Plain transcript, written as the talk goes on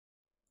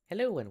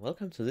Hello and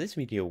welcome to this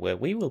video where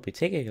we will be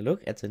taking a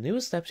look at the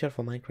newest snapshot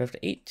for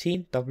Minecraft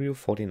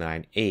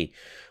 18W49A.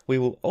 We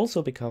will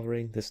also be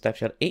covering the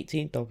snapshot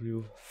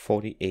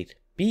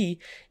 18W48B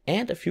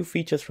and a few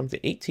features from the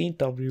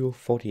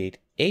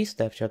 18W48A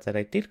snapshot that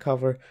I did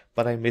cover,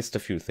 but I missed a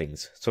few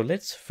things. So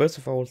let's first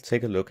of all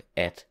take a look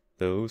at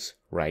those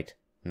right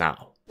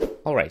now.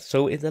 Alright,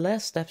 so in the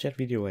last snapshot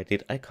video I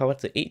did, I covered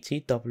the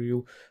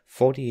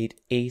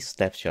 18W48A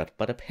snapshot,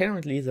 but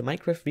apparently the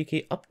Minecraft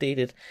wiki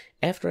updated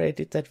after I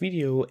did that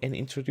video and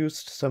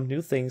introduced some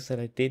new things that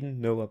I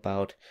didn't know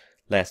about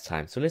last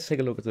time. So let's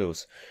take a look at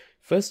those.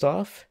 First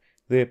off,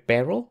 the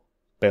barrel,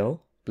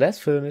 bell,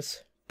 blast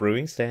furnace,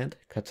 brewing stand,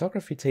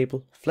 cartography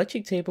table,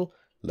 fletching table,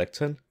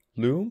 lectern,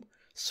 loom,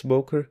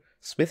 smoker,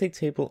 smithing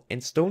table,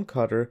 and stone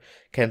cutter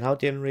can now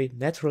generate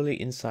naturally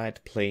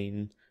inside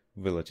plain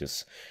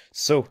villages.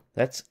 So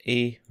that's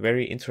a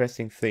very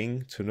interesting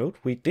thing to note.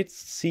 We did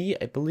see,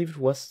 I believe it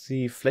was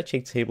the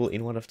fletching table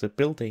in one of the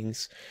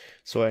buildings,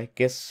 so I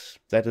guess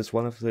that is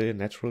one of the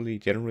naturally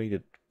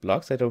generated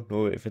blocks. I don't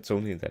know if it's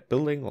only in that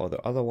building or the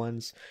other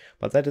ones,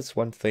 but that is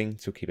one thing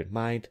to keep in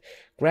mind.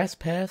 Grass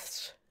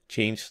paths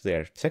change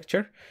their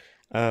texture.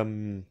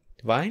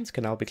 Vines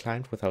can now be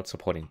climbed without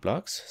supporting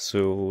blocks,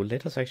 so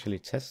let us actually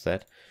test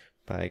that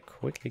by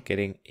quickly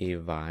getting a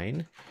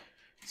vine.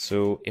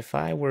 So if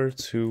I were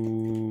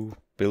to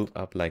build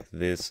up like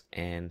this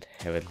and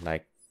have it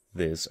like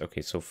this,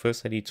 okay, so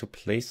first I need to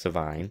place the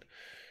vine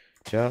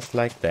just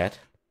like that.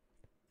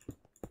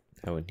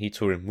 I would need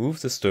to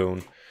remove the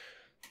stone.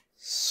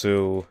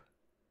 So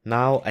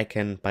now I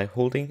can, by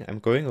holding, I'm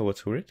going over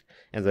to it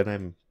and then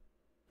I'm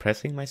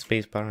pressing my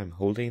spacebar, I'm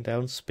holding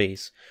down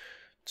space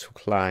to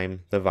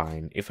climb the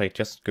vine. If I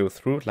just go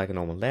through it like a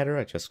normal ladder,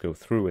 I just go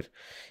through it.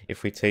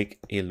 If we take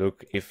a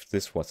look, if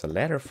this was a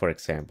ladder, for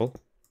example,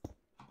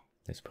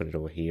 let's put it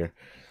over here,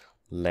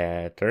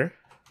 ladder,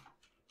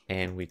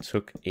 and we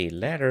took a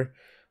ladder,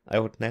 I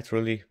would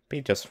naturally be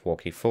just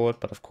walking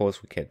forward, but of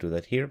course we can't do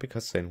that here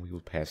because then we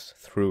will pass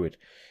through it.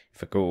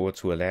 If I go over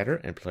to a ladder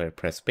and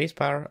press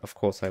spacebar, of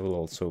course I will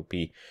also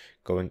be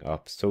going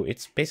up. So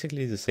it's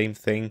basically the same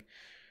thing.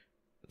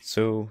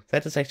 So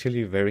that is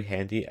actually very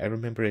handy. I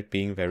remember it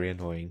being very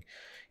annoying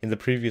in the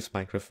previous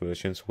Minecraft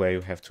versions where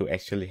you have to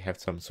actually have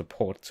some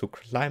support to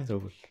climb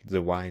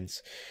the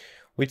vines,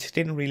 which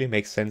didn't really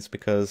make sense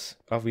because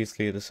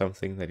obviously it is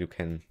something that you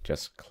can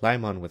just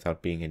climb on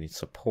without being any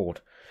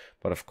support.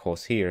 But of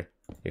course here,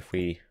 if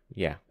we,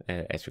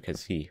 as you can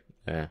see,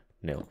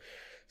 no.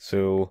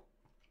 So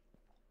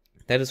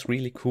that is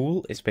really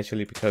cool,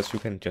 especially because you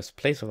can just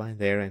place a vine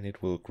there and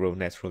it will grow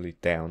naturally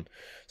down.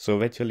 So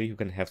eventually you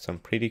can have some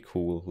pretty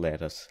cool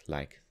ladders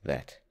like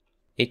that.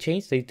 A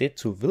change they did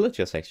to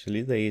villagers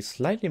actually, they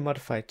slightly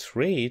modified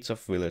traits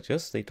of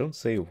villagers. They don't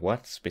say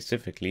what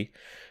specifically,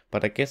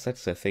 but I guess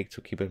that's a thing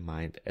to keep in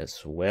mind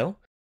as well.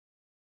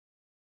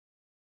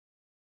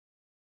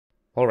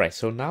 Alright,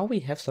 so now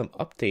we have some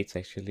updates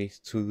actually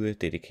to the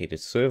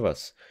dedicated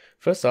servers.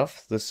 First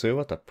off, the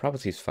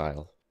server.properties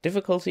file.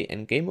 Difficulty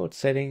and game mode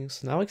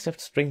settings now accept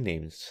string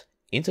names.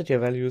 Integer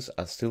values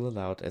are still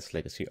allowed as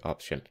legacy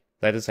option.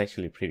 That is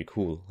actually pretty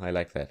cool, I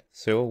like that.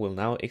 Server will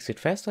now exit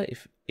faster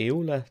if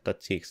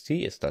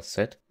eula.txt is not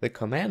set. The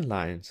command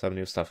line, some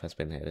new stuff has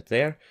been added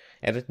there.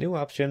 Added new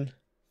option,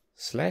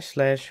 //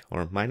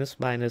 or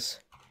 --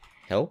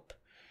 help.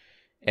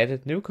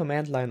 Added new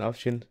command line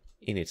option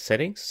in its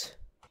settings,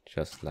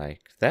 just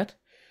like that.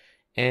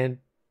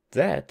 And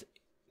that,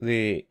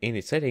 the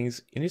init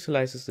settings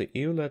initializes the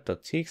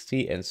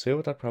eula.txt and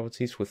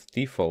server.properties with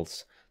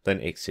defaults,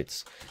 then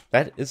exits.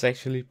 That is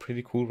actually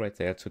pretty cool right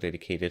there to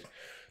dedicated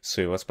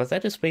servers, but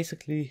that is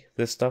basically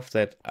the stuff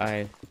that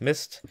I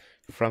missed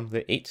from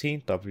the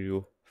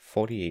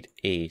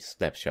 18W48A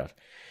snapshot.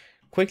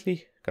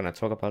 Quickly gonna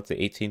talk about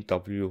the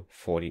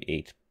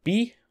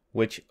 18W48B,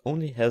 which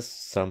only has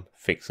some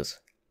fixes.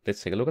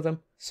 Let's take a look at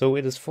them. So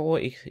it is 4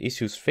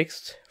 issues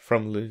fixed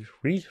from the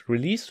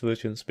released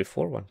versions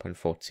before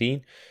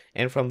 1.14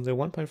 and from the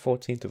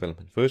 1.14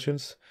 development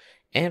versions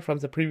and from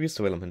the previous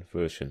development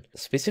version.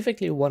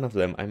 Specifically one of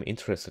them I'm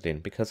interested in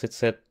because it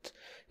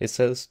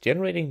says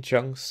generating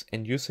chunks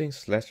and using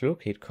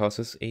 /locate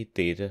causes a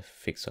data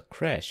fixer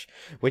crash,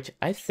 which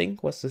I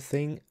think was the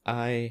thing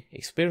I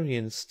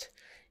experienced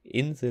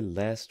in the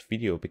last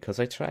video because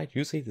I tried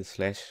using the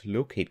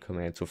 /locate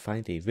command to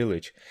find a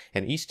village,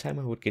 and each time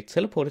I would get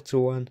teleported to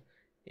one,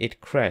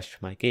 it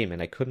crashed my game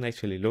and I couldn't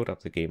actually load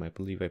up the game. I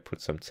believe I put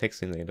some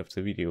text in the end of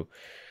the video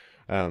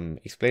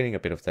explaining a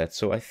bit of that.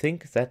 So I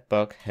think that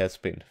bug has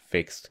been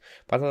fixed.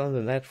 But other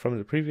than that, from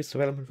the previous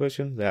development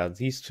version, there are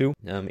these two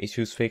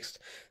issues fixed.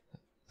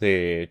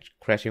 The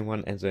crashing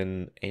one and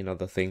then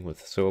another thing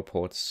with server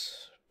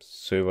ports,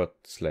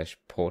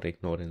 server/port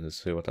ignored in the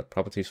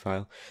server.properties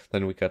file.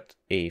 Then we got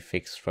a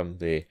fix from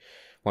the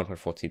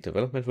 1.14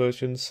 development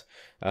versions,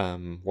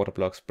 water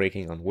blocks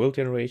breaking on world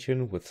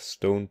generation with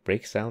stone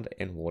break sound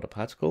and water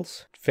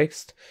particles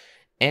fixed.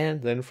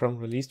 And then from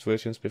released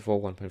versions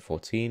before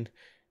 1.14,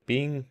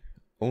 being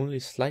only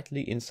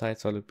slightly inside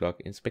solid block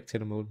in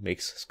spectator mode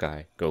makes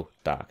sky go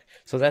dark.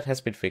 So that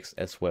has been fixed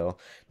as well.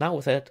 Now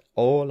with that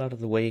all out of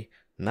the way,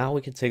 now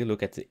we can take a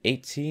look at the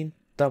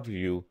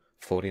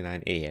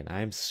 18W49A, and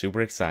I'm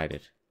super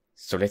excited.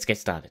 So let's get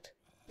started.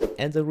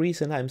 And the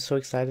reason I'm so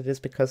excited is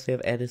because they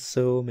have added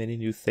so many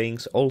new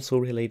things also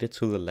related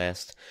to the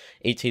last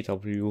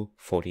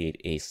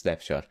 18W48A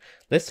snapshot.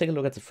 Let's take a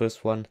look at the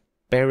first one,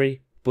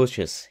 berry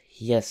bushes.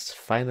 Yes,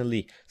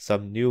 finally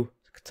some new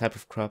type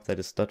of crop that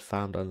is not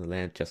found on the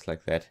land just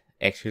like that.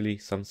 Actually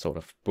some sort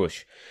of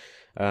bush.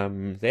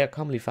 They are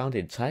commonly found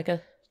in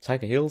taiga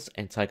hills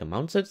and taiga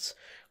mountains,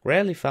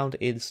 rarely found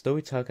in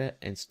snowy taiga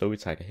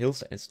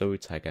hills and snowy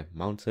taiga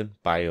mountain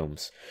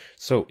biomes.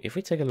 So if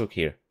we take a look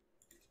here,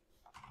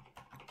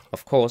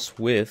 of course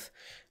with,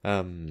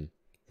 there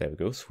we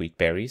go, sweet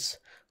berries,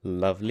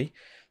 lovely.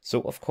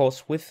 So of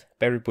course with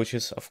berry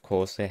bushes, of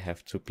course there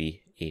have to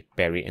be a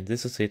berry, and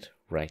this is it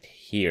right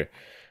here.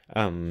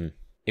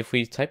 If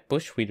we type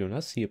bush, we do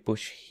not see a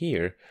bush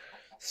here.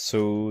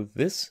 So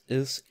this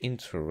is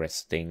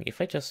interesting. If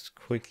I just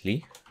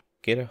quickly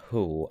get a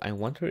hoe, I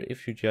wonder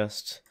if you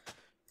just...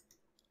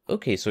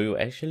 Okay, so you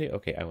actually...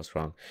 Okay, I was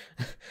wrong.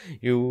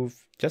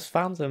 You've just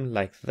found them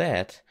like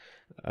that.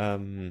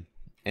 And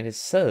it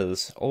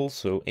says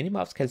also, any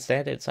mobs can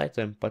stand inside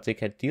them, but they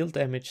can deal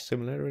damage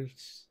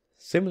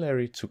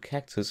similarly to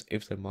cactus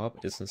if the mob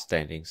isn't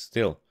standing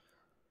still.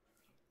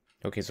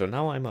 Okay, so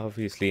now I'm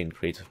obviously in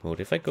creative mode.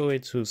 If I go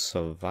into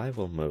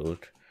survival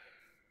mode,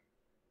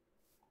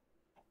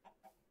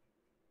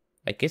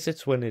 I guess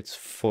it's when it's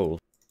full.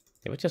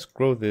 If I just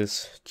grow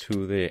this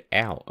to the...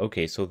 Ow,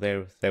 okay, so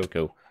there we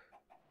go.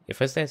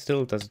 If I stand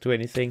still, it doesn't do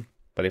anything,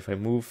 but if I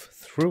move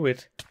through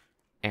it,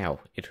 ow,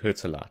 it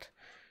hurts a lot.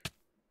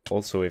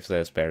 Also if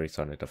there's berries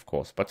on it, of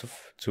course. But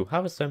to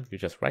harvest them, you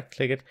just right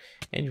click it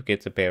and you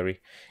get the berry.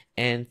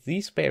 And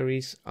these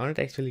berries aren't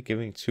actually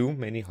giving too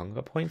many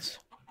hunger points.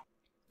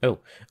 Oh,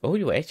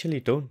 you actually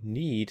don't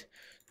need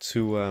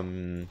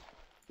to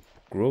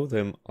grow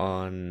them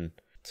on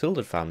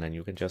tilted farmland.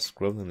 You can just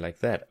grow them like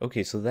that.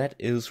 Okay, so that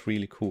is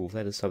really cool.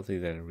 That is something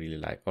that I really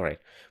like. Alright,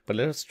 but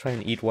let us try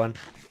and eat one.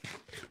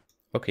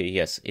 Okay,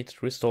 yes,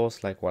 it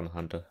restores like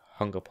 100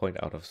 hunger point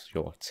out of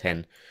your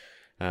 10.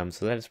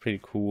 So that is pretty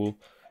cool.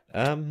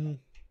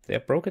 They're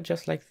broken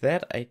just like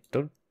that. I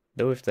don't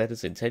know if that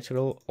is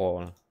intentional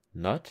or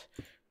not,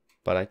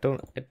 but I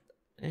don't...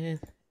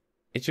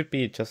 It should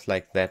be just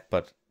like that,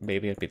 but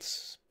maybe a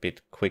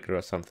bit quicker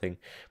or something.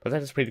 But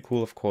that is pretty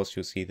cool. Of course,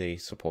 you see they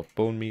support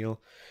bone meal.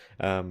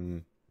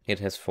 It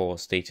has 4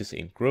 stages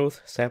in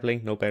growth: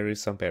 sapling, no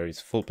berries, some berries,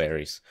 full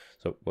berries.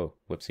 So, whoa,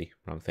 whoopsie,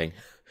 wrong thing.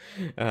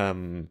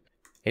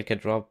 It can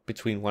drop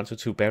between 1 to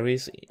 2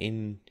 berries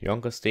in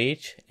younger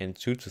stage and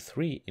 2 to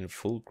 3 in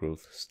full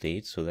growth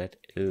stage. So that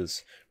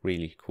is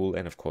really cool.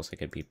 And of course, it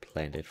can be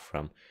planted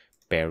from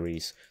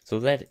berries. So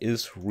that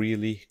is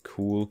really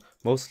cool.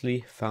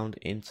 Mostly found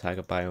in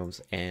taiga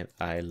biomes, and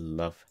I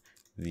love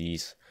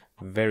these.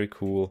 Very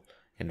cool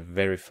and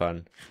very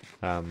fun.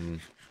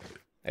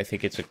 I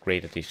think it's a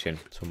great addition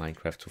to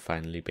Minecraft to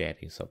finally be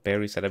adding some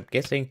berries, and I'm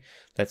guessing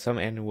that some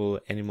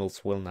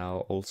animals will now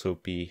also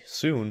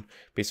soon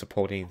be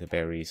supporting the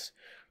berries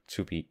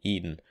to be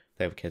eaten.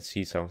 That we can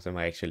see some of them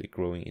are actually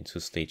growing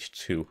into stage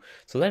 2.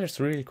 So that is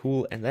really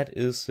cool, and that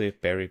is the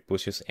berry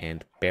bushes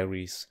and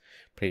berries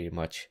pretty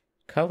much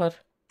covered.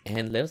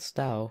 And let's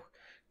now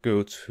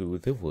go to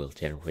the world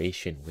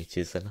generation, which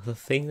is another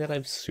thing that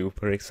I'm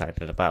super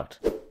excited about.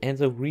 And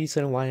the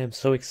reason why I'm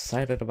so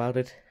excited about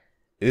it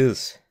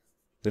is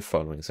the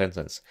following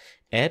sentence: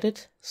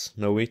 added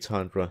snowy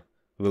tundra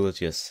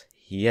villages.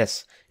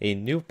 Yes, a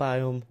new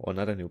biome, or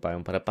not a new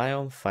biome, but a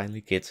biome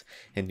finally gets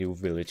a new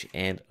village.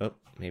 And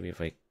maybe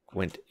if I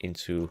went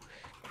into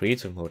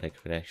creative mode, I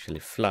could actually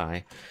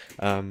fly.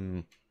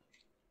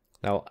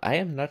 Now I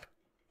am not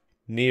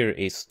near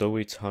a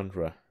snowy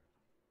tundra,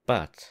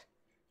 but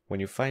when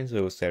you find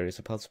those, there is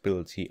a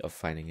possibility of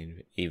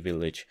finding a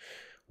village,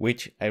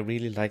 which I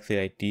really like the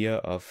idea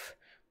of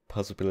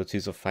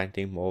possibilities of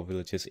finding more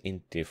villages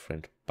in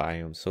different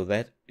biomes. So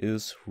that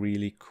is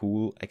really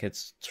cool. I can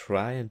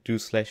try and do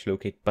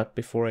 /locate, but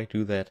before I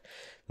do that,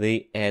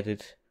 they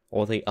added,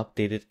 or they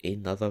updated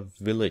another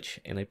village,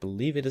 and I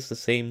believe it is the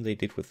same they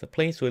did with the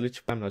Plains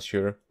village, but I'm not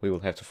sure. We will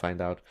have to find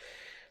out.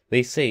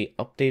 They say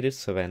updated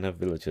Savannah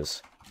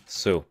villages.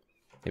 So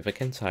if I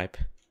can type,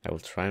 I will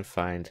try and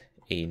find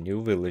a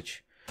new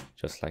village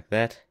just like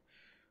that,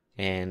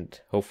 and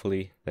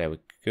hopefully there we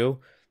go.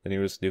 The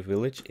nearest new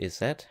village is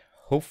that.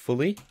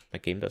 Hopefully my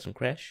game doesn't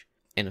crash,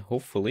 and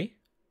hopefully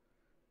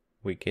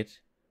we get...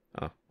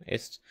 Oh,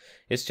 it's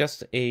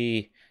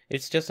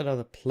just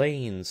another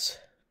Plains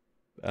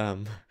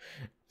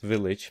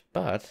village,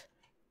 but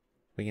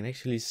we can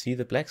actually see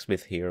the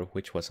blacksmith here,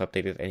 which was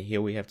updated, and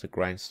here we have the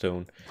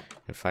grindstone,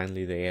 and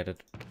finally they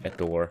added a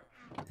door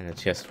and a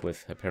chest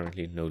with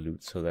apparently no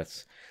loot, so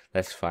that's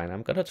fine.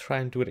 I'm gonna try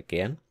and do it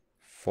again.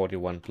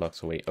 41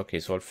 blocks away. Okay,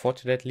 so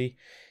unfortunately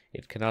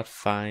it cannot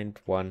find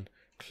one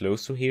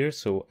close to here,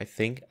 so I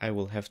think I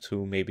will have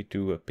to maybe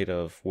do a bit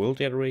of world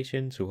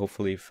generation to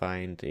hopefully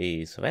find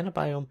a savanna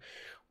biome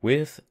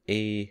with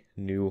a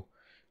new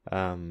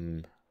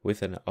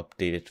with an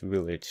updated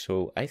village.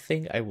 So I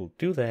think I will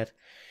do that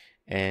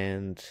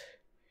and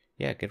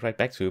yeah, get right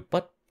back to it.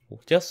 But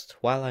just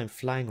while I'm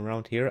flying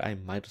around here, I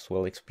might as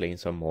well explain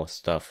some more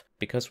stuff,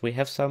 because we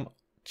have some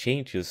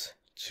changes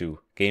to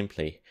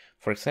gameplay.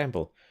 For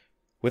example,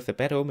 with the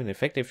Bad Omen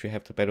effect, if you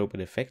have the Bad Omen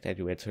effect and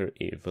you enter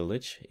a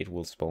village, it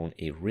will spawn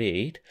a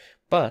raid,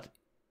 but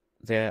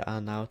there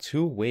are now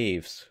 2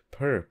 waves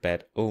per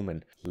Bad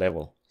Omen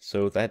level.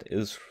 So that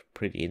is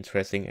pretty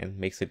interesting and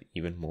makes it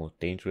even more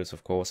dangerous,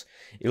 of course.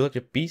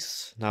 Illager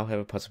beasts now have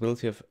a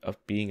possibility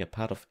of being a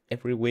part of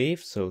every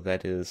wave, so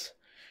that is...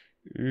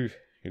 you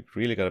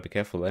really gotta be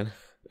careful then.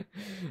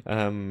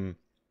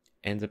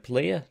 And the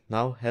player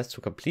now has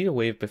to complete a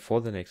wave before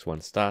the next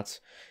one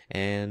starts.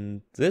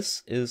 And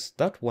this is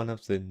not one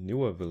of the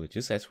newer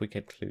villages, as we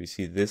can clearly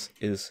see. This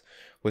is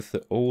with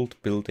the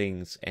old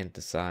buildings and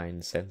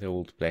designs and the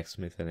old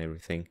blacksmith and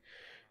everything.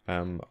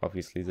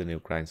 Obviously the new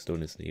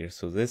grindstone is here,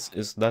 so this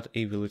is not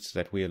a village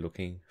that we are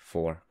looking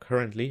for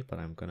currently, but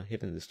I'm gonna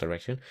head in this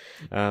direction.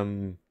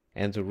 And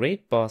the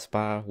raid boss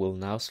bar will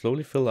now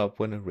slowly fill up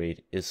when a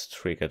raid is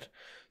triggered.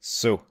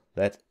 So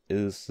that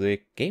is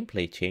the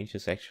gameplay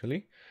changes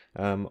actually.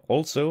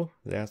 Also,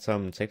 there are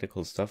some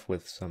technical stuff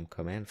with some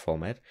command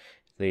format.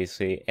 They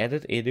say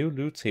added a new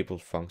loot table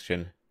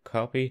function,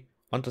 copy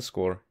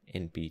underscore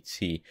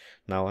NBT.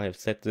 Now I have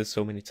said this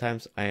so many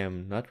times, I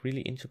am not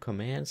really into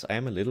commands. I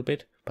am a little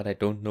bit, but I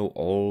don't know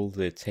all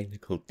the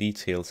technical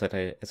details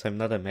as I'm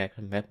not a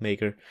map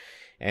maker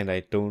and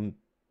I don't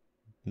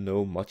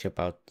know much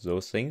about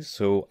those things.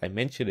 So I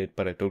mention it,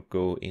 but I don't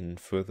go in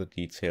further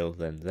detail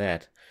than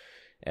that,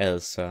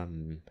 as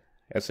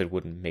it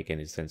wouldn't make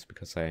any sense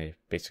because I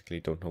basically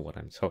don't know what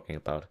I'm talking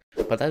about.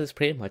 But that is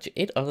pretty much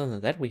it. Other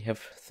than that, we have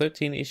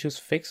 13 issues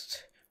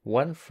fixed,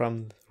 1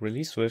 from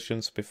release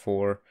versions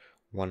before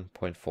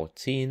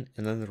 1.14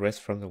 and then the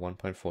rest from the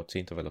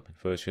 1.14 development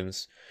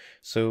versions.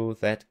 So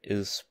that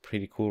is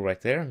pretty cool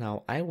right there.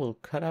 Now I will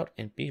cut out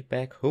and be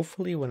back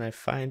hopefully when I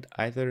find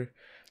either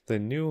the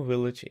new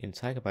village in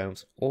Tiger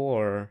Biomes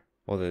or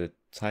the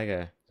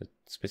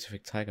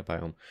specific Tiger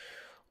Biome,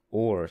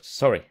 or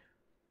sorry,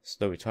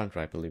 Snowy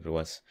Tundra, I believe it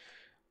was,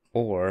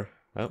 or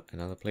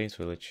another Plains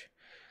village.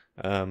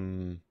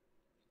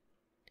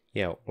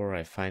 Yeah, or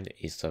I find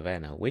a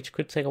savanna, which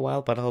could take a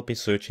while, but I'll be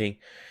searching.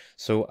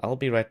 So I'll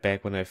be right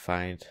back when I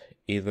find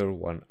either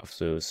one of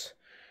those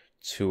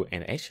 2.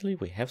 And actually,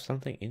 we have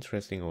something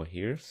interesting over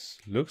here.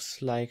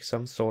 Looks like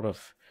some sort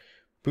of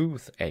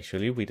booth,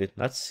 actually. We did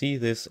not see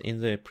this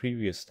in the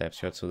previous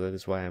snapshot, so that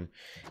is why I'm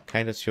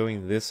kind of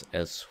showing this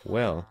as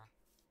well.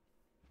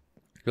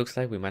 Looks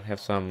like we might have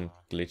some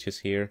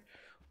glitches here.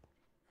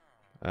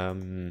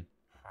 But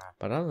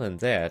other than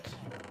that,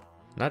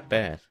 not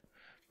bad.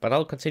 But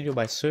I'll continue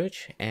my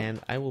search and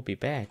I will be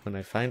back when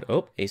I find,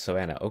 a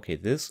savanna. Okay,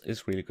 this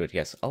is really good.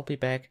 Yes, I'll be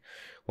back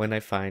when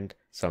I find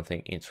something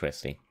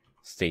interesting.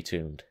 Stay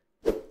tuned.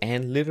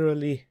 And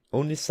literally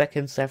only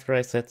seconds after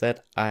I said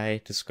that,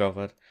 I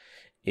discovered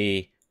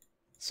a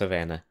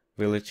savanna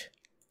village.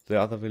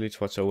 The other village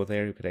was over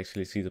there. You could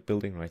actually see the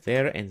building right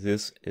there. And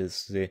this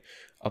is the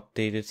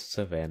updated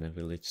savanna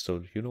village.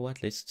 So you know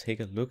what? Let's take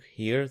a look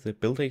here. The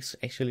buildings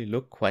actually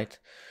look quite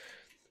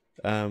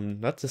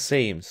not the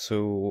same.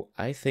 So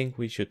I think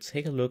we should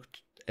take a look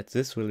at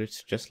this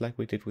village just like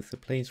we did with the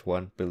Plains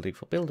one, building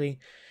for building,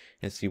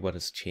 and see what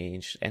has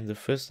changed. And the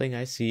first thing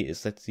I see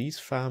is that these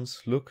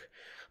farms look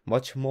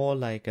much more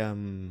like I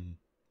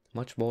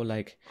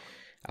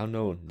don't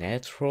know,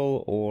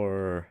 natural,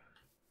 or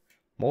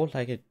more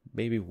like it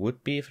maybe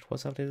would be if it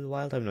was out in the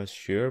wild. I'm not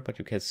sure, but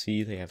you can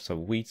see they have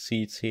some wheat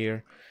seeds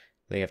here.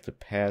 They have the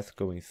path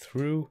going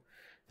through,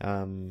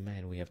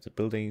 and we have the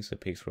buildings, the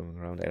pigs roaming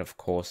around, and of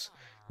course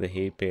the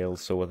hay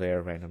bales over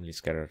there randomly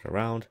scattered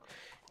around.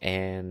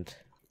 And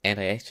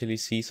I actually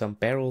see some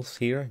barrels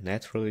here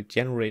naturally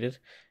generated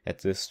at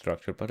this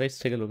structure. But let's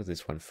take a look at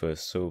this one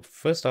first. So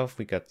first off,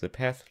 we got the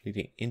path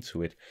leading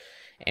into it,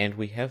 and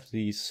we have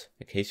these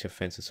acacia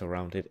fences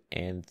around it,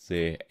 and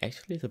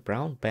actually the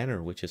brown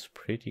banner, which is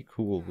pretty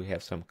cool. We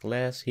have some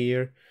glass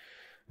here,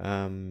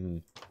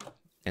 and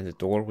the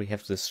door. We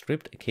have the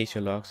stripped acacia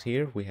logs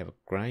here. We have a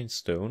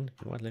grindstone.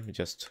 You know what? Let me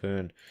just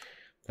turn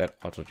that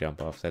auto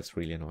jump off. That's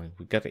really annoying.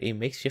 We got a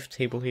makeshift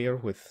table here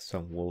with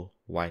some wool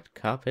white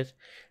carpet.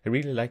 I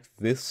really like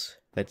this,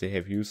 that they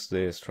have used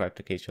the striped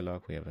acacia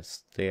log. We have a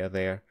stair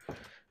there,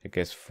 I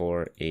guess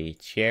for a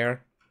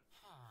chair.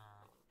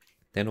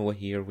 Then over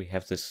here we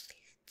have this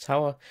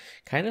tower,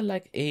 kind of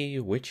like a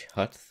witch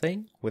hut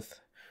thing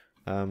with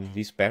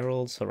these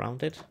barrels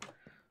around it.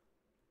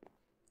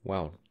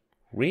 Wow,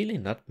 really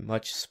not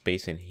much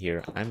space in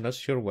here. I'm not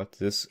sure what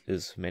this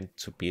is meant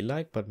to be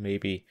like, but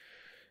maybe,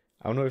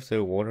 I don't know if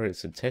the water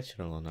is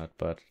intentional or not,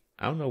 but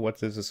I don't know what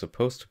this is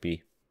supposed to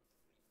be.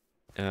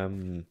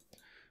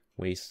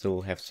 We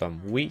still have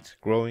some wheat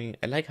growing.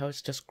 I like how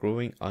it's just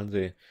growing on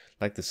the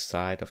the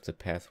side of the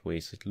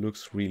pathways. It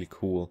looks really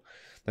cool.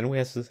 Then we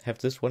have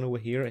this one over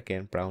here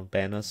again, brown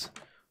banners.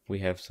 We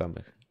have some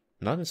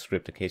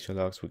non-stripped acacia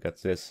logs. We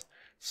got this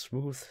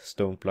smooth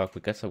stone block.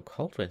 We got some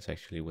cauldrons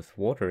actually with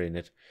water in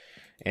it,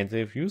 and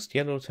they've used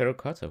yellow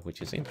terracotta,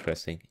 which is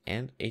interesting,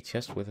 and a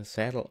chest with a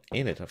saddle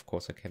in it. Of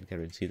course, I can't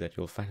guarantee that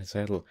you'll find a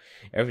saddle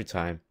every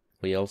time.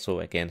 We also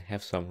again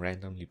have some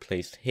randomly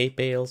placed hay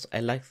bales. I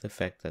like the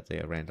fact that they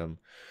are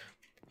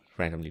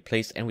randomly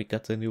placed, and we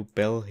got the new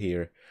bell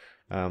here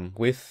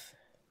with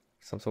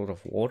some sort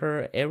of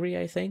water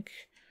area, I think.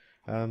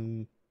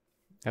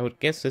 I would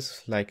guess this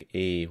is like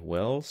a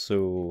well,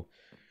 so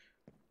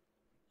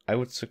I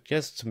would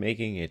suggest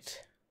making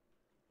it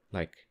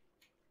like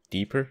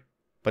deeper.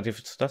 But if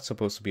it's not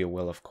supposed to be a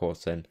well, of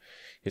course, then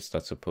it's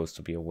not supposed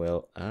to be a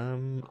well.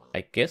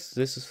 I guess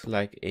this is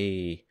like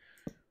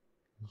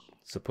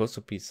supposed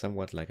to be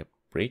somewhat like a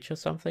bridge or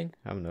something.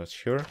 I'm not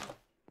sure.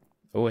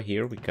 Over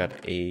here we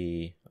got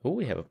we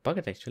have a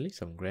bucket actually,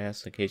 some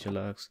grass, acacia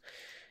logs,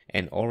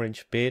 an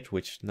orange bed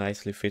which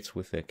nicely fits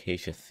with the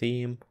acacia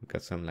theme. We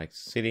got some like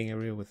sitting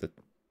area with a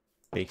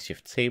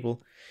makeshift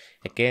table.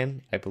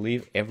 Again, I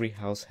believe every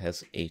house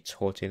has a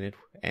torch in it,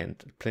 and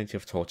plenty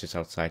of torches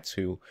outside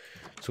too,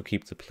 to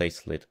keep the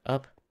place lit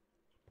up.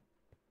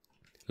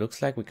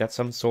 Looks like we got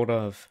some sort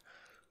of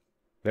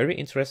very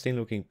interesting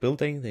looking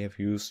building. They have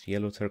used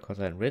yellow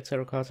terracotta and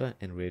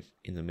red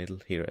in the middle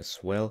here as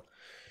well,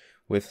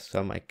 with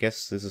some, I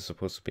guess this is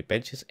supposed to be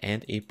benches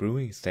and a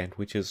brewing stand,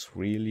 which is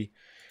really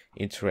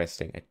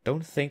interesting. I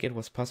don't think it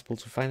was possible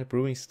to find a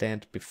brewing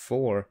stand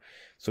before,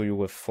 so you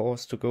were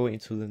forced to go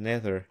into the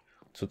nether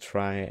to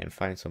try and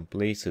find some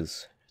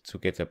blazes to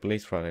get a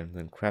blaze rod and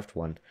then craft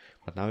one,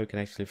 but now you can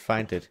actually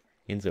find it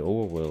in the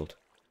overworld.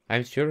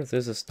 I'm sure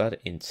this is not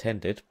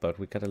intended, but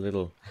we got a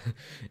little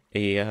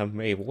a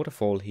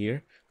waterfall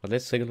here. But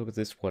let's take a look at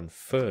this one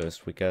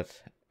first. We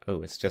got,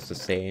 oh, it's just the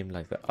same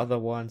like the other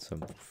one,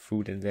 some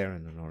food in there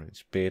and an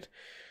orange bit.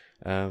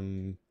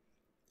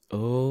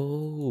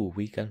 Oh,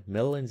 we got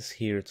melons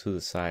here to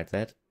the side.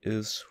 That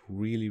is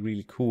really,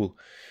 really cool,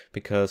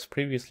 because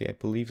previously I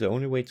believe the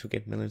only way to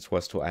get melons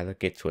was to either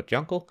get to a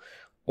jungle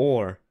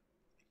or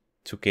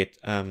to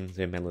get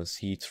the melon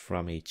seeds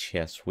from a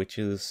chest, which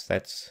is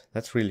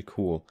that's really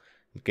cool.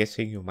 I'm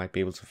guessing you might be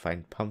able to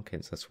find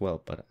pumpkins as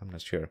well, but I'm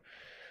not sure.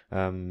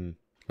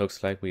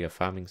 Looks like we are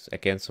farming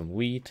again some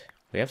wheat.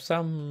 We have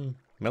some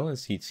melon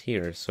seeds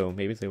here, so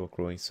maybe they were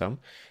growing some.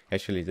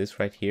 Actually, this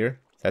right here,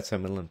 that's a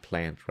melon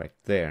plant right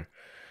there.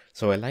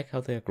 So I like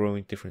how they are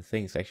growing different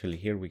things. Actually,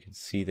 here we can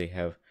see they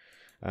have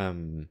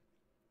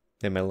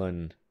the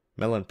melon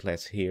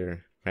plants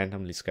here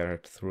randomly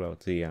scattered throughout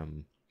the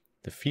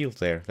field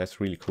there. That's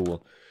really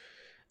cool.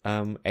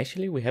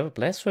 Actually, we have a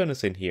blast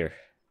furnace in here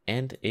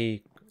and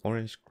a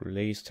orange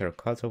glazed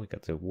terracotta. We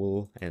got the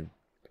wood, and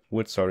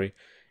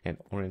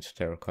orange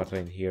terracotta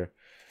in here.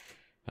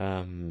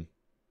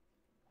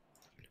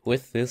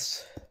 With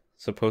this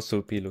supposed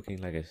to be looking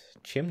like a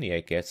chimney, I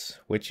guess,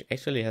 which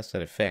actually has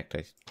that effect.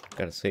 I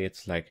gotta say,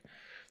 it's like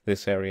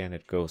this area and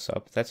it goes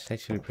up. That's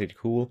actually pretty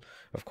cool.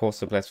 Of course,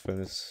 the blast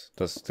furnace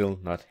does still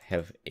not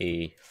have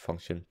a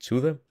function to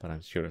them, but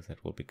I'm sure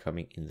that will be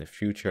coming in the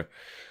future.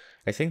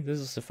 I think this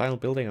is the final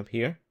building up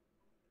here,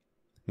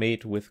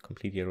 made with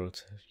complete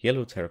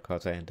yellow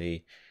terracotta and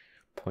a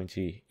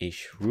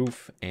pointy-ish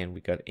roof, and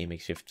we got a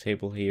makeshift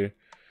table here,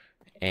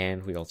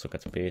 and we also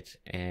got a bed.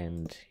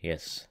 And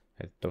yes,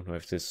 I don't know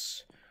if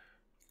this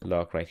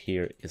log right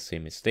here is a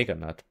mistake or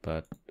not,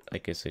 but I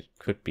guess it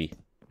could be.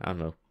 I don't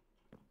know.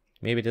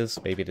 Maybe it is,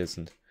 maybe it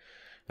isn't.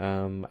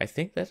 I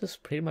think that is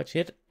pretty much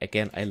it.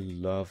 Again, I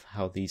love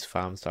how these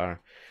farms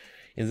are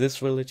in this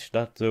village,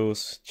 not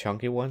those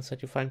chunky ones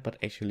that you find, but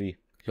actually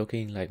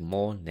looking like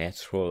more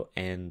natural,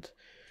 and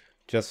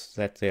just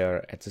that they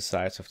are at the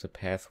sides of the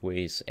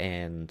pathways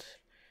and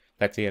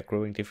that they are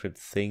growing different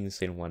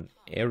things in one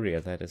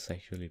area. That is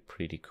actually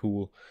pretty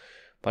cool.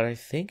 But I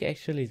think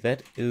actually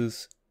that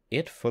is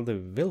it for the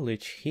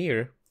village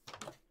here.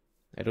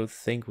 I don't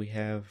think we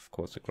have, of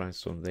course, a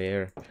grindstone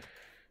there.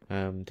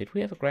 Did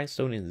we have a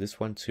grindstone in this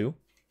one too?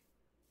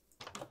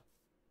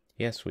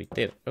 Yes, we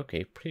did.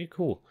 Okay, pretty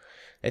cool.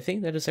 I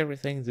think that is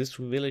everything this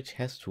village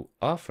has to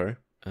offer.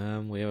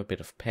 We have a bit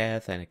of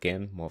path, and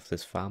again, more of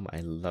this farm. I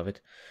love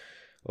it.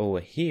 Over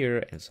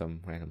here, and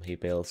some random hay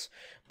bales.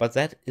 But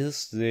that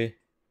is the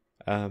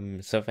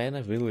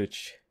Savannah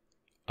village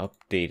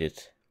updated.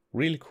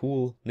 Really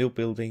cool new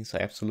buildings. I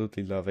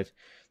absolutely love it.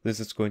 This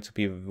is going to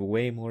be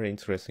way more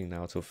interesting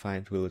now to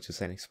find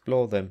villages and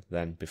explore them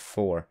than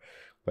before,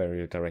 where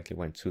you directly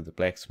went to the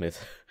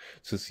blacksmith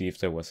to see if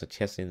there was a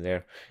chest in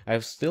there.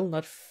 I've still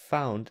not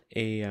found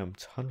a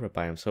tundra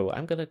biome, so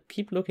I'm gonna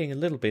keep looking a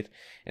little bit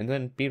and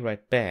then be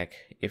right back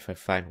if I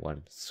find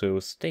one. So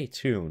stay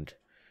tuned.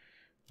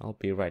 I'll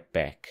be right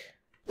back.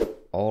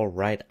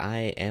 Alright,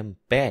 I am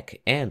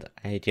back, and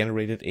I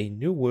generated a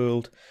new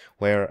world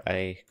where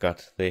I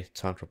got the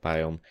tundra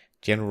biome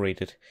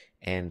generated,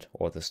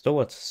 or the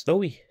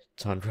snowy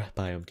tundra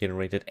biome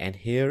generated, and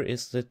here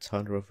is the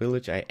tundra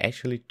village. I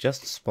actually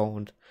just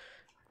spawned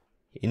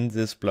in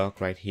this block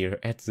right here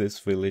at this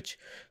village,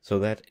 so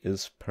that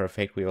is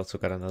perfect. We also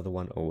got another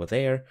one over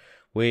there,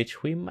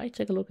 which we might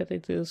take a look at.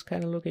 It is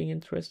kind of looking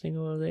interesting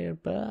over there,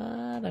 but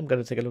I'm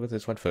gonna take a look at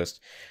this one first.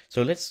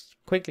 So let's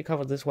quickly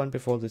cover this one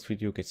before this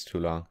video gets too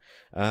long.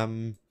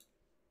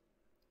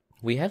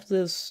 We have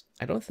this,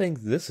 I don't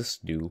think this is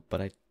new, but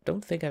I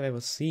don't think I've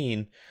ever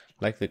seen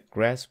like the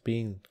grass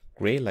being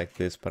gray like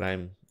this, but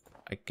I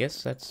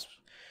guess that's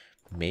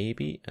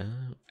maybe,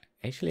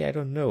 actually I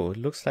don't know, it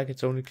looks like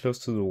it's only close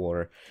to the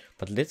water,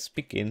 but let's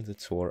begin the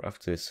tour of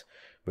this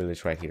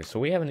village right here. So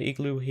we have an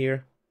igloo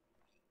here,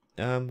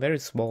 very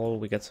small.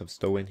 We got some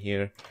stone in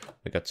here,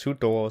 we got 2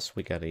 doors,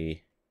 we got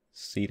a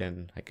seat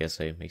and I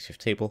guess a makeshift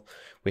table.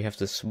 We have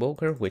the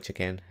smoker, which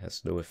again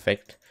has no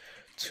effect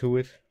to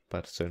it,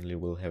 but certainly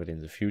we'll have it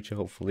in the future,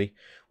 hopefully.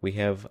 We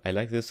have, I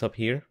like this up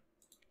here.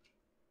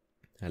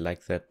 I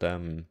like that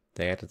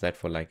they added that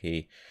for like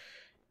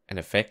an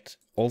effect.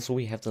 Also,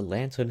 we have the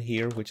lantern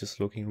here, which is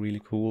looking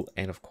really cool.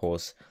 And of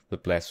course, the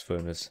blast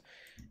furnace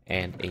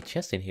and a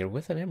chest in here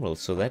with an emerald.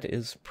 So that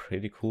is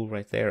pretty cool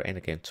right there. And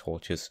again,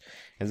 torches.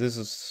 And this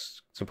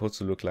is supposed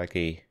to look like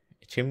a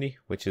chimney,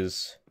 which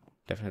is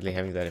definitely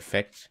having that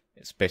effect,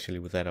 especially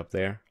with that up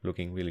there,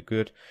 looking really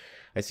good.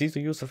 I see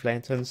the use of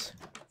lanterns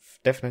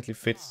definitely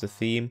fits the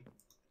theme.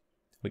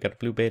 We got a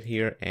blue bed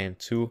here and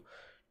 2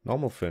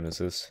 normal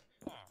furnaces.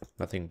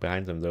 Nothing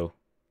behind them though,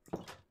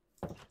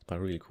 but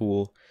really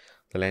cool.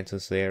 The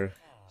lanterns there,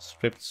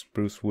 stripped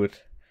spruce wood,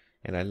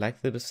 and I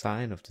like the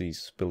design of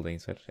these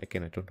buildings.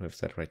 Again, I don't know if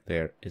that right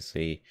there is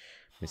a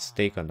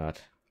mistake or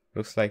not.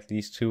 Looks like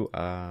these 2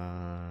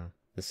 are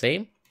the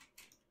same.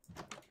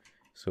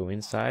 So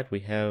inside we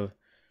have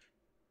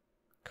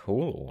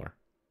coal ore.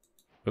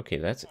 Okay,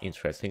 that's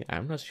interesting.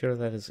 I'm not sure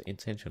that is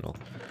intentional.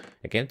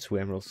 Again, 2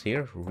 emeralds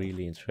here,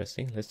 really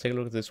interesting. Let's take a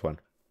look at this one.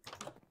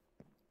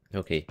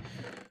 Okay.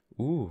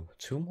 Ooh,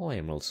 2 more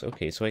emeralds.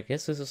 Okay, so I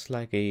guess this is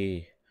like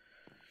a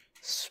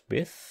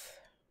smith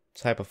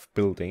type of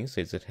building,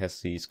 since it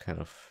has these kind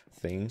of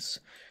things.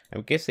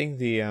 I'm guessing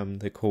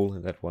the coal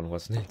in that one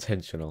wasn't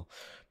intentional.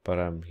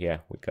 But yeah,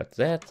 we got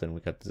that, and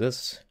we got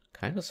this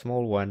kind of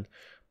small one,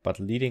 but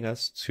leading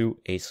us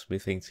to a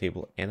smithing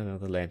table and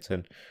another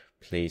lantern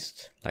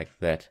placed like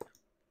that.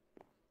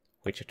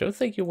 Which I don't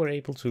think you were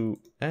able to...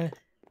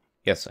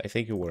 yes, I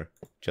think you were.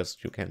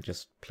 You can't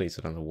just place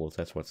it on the walls,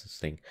 that's what's this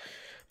thing.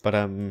 But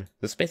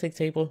the smithing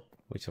table,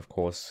 which of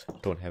course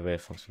don't have a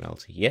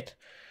functionality yet.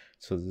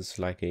 So this is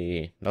like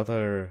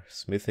another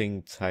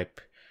smithing type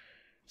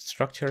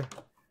structure.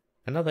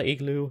 Another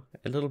igloo,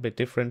 a little bit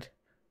different.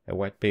 A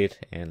white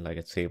bed and like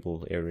a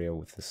table area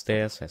with the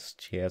stairs as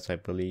chairs, I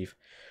believe.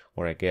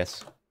 Or I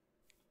guess.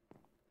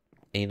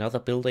 Another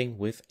building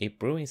with a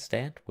brewing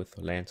stand with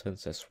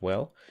lanterns as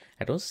well.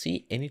 I don't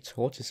see any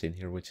torches in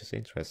here, which is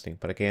interesting.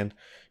 But again,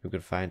 you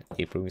can find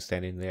a brewing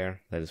stand in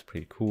there. That is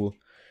pretty cool.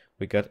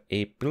 We got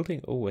a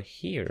building over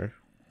here.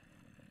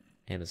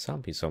 And a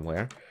zombie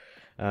somewhere.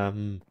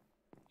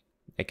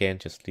 Again,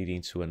 just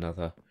leading to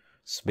another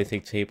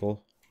smithing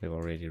table. We've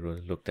already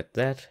looked at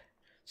that.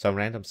 Some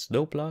random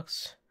snow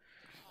blocks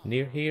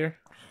near here.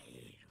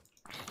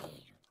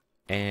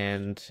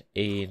 And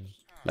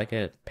like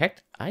a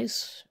packed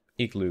ice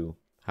igloo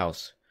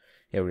house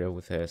area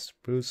with a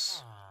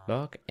spruce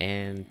log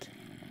and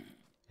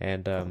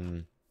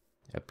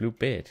a blue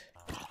bed.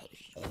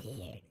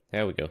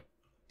 There we go.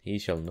 He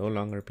shall no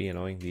longer be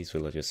annoying these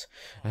villagers.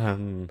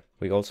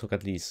 We also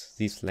got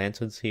these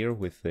lanterns here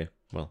with the,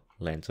 well,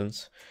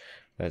 lanterns.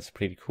 That's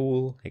pretty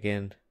cool.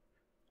 Again,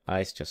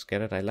 ice just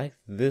scattered. I like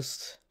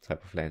this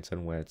type of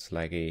lantern where it's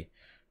like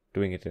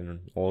doing it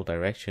in all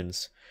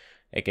directions.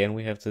 Again,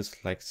 we have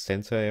this like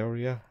center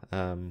area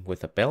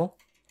with a bell.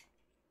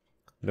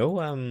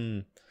 No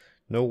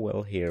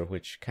well here,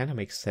 which kind of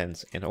makes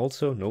sense, and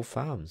also no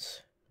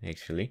farms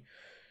actually.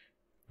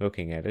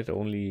 Looking at it,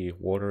 only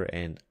water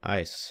and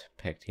ice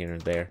packed here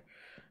and there.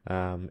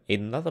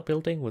 Another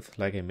building with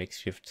like a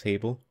makeshift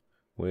table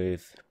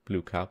with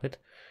blue carpet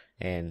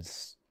and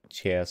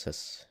stairs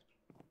as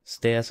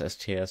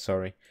chairs,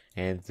 sorry,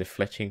 and the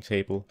fletching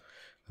table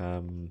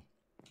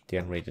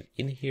generated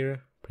in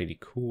here. Pretty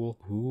cool.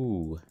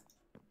 Ooh,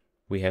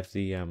 we have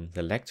the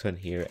lectern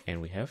here,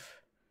 and we have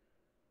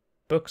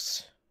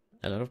books,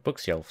 a lot of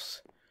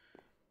bookshelves,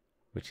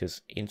 which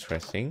is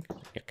interesting.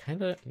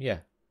 Yeah,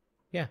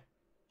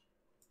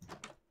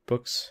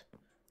 books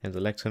and the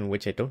lectern,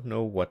 which I don't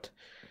know what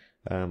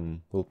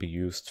will be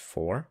used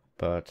for,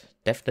 but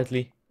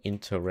definitely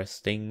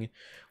interesting.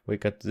 We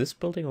got this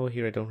building over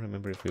here. I don't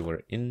remember if we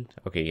were in.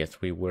 Okay,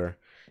 yes, we were.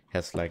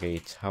 Has like a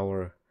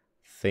tower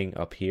thing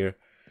up here.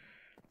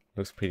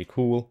 Looks pretty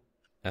cool.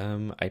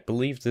 I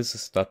believe this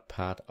is not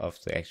part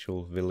of the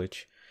actual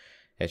village,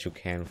 as you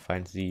can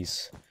find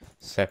these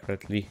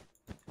separately.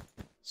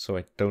 So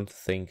I don't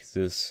think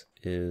this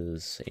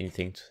is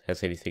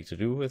has anything to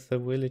do with the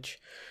village.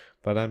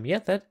 But yeah,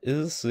 that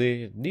is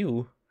the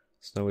new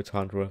Snowy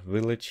Tundra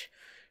village.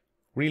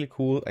 really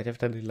cool. I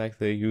definitely like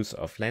the use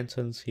of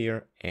lanterns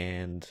here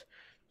and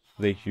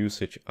the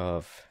usage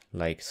of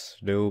like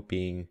snow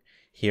being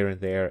here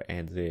and there,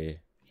 and the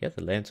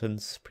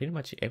lanterns pretty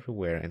much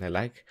everywhere. And I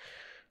like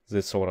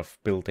the sort of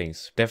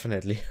buildings.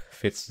 Definitely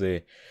fits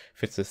the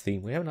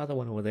theme. We have another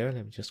one over there.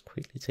 Let me just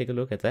quickly take a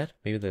look at that.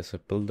 Maybe there's a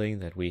building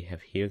that we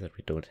have here that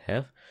we don't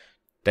have.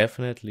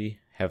 Definitely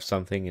have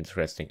something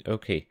interesting.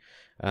 Okay.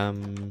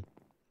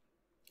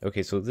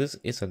 Okay, so this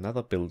is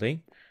another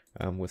building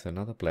with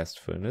another blast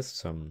furnace,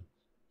 some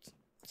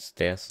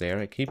stairs there.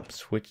 I keep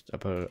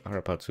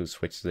about to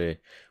switch the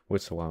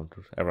woods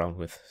around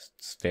with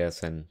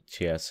stairs and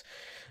chairs.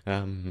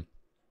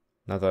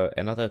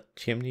 Another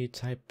chimney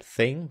type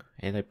thing,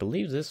 and I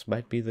believe this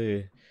might be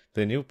the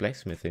new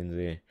blacksmith in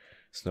the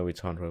snowy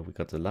tundra. We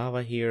got the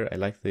lava here. I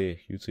like the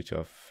usage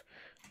of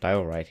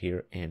diorite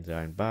here and the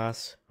iron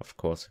bars, of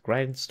course,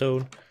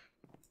 grindstone.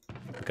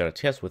 We got a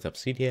chest with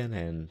obsidian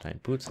and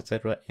iron boots,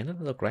 etc., and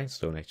another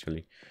grindstone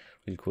actually.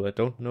 Really cool. I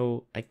don't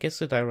know. I guess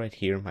the diorite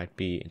here might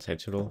be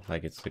intentional,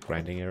 like it's the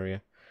grinding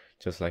area,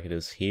 just like it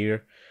is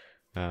here.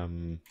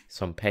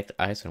 Some packed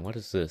ice, and what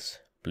is this?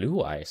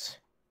 Blue ice.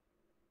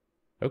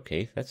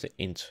 Okay, that's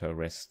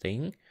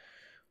interesting.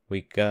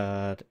 We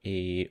got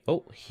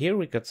here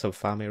we got some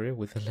farm area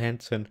with a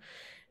lantern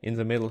in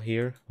the middle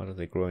here. What are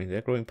they growing?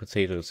 They're growing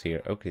potatoes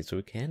here. Okay, so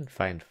we can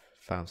find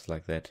farms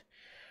like that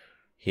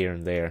here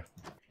and there.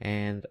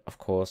 And of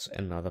course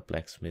another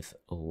blacksmith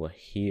over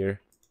here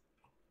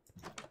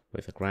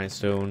with a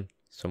grindstone,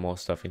 some more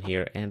stuff in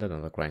here, and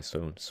another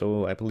grindstone.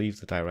 So I believe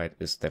the diorite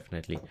is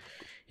definitely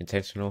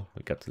intentional.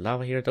 We got the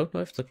lava here. I don't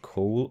know if the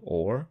coal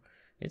ore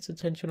it's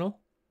intentional,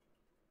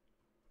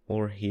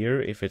 or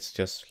here if it's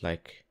just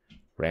like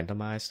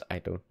randomized. I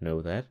don't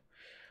know that,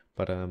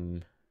 but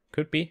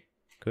could be,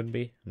 I'm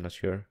not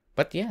sure.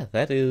 But yeah,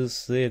 that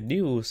is the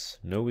new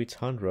snowy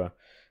tundra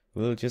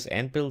villages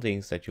and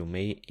buildings that you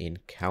may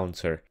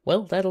encounter.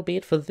 Well, that'll be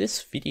it for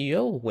this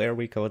video, where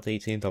we covered the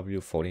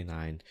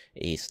ATW49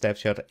 A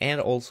snapshot and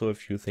also a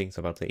few things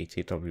about the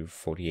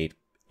ATW48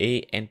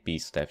 A and B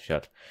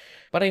snapshot.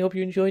 But I hope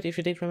you enjoyed. If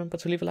you did, remember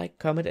to leave a like,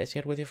 comment, and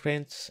share it with your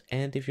friends.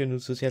 And if you're new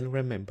to the channel,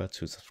 remember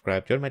to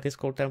subscribe, join my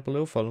Discord down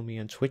below, follow me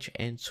on Twitch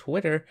and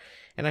Twitter,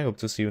 and I hope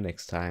to see you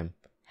next time.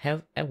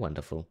 Have a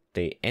wonderful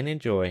day and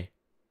enjoy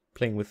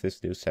playing with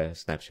this new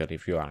snapshot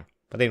if you are.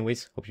 But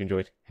anyways, hope you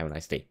enjoyed. Have a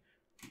nice day.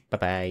 Bye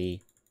bye.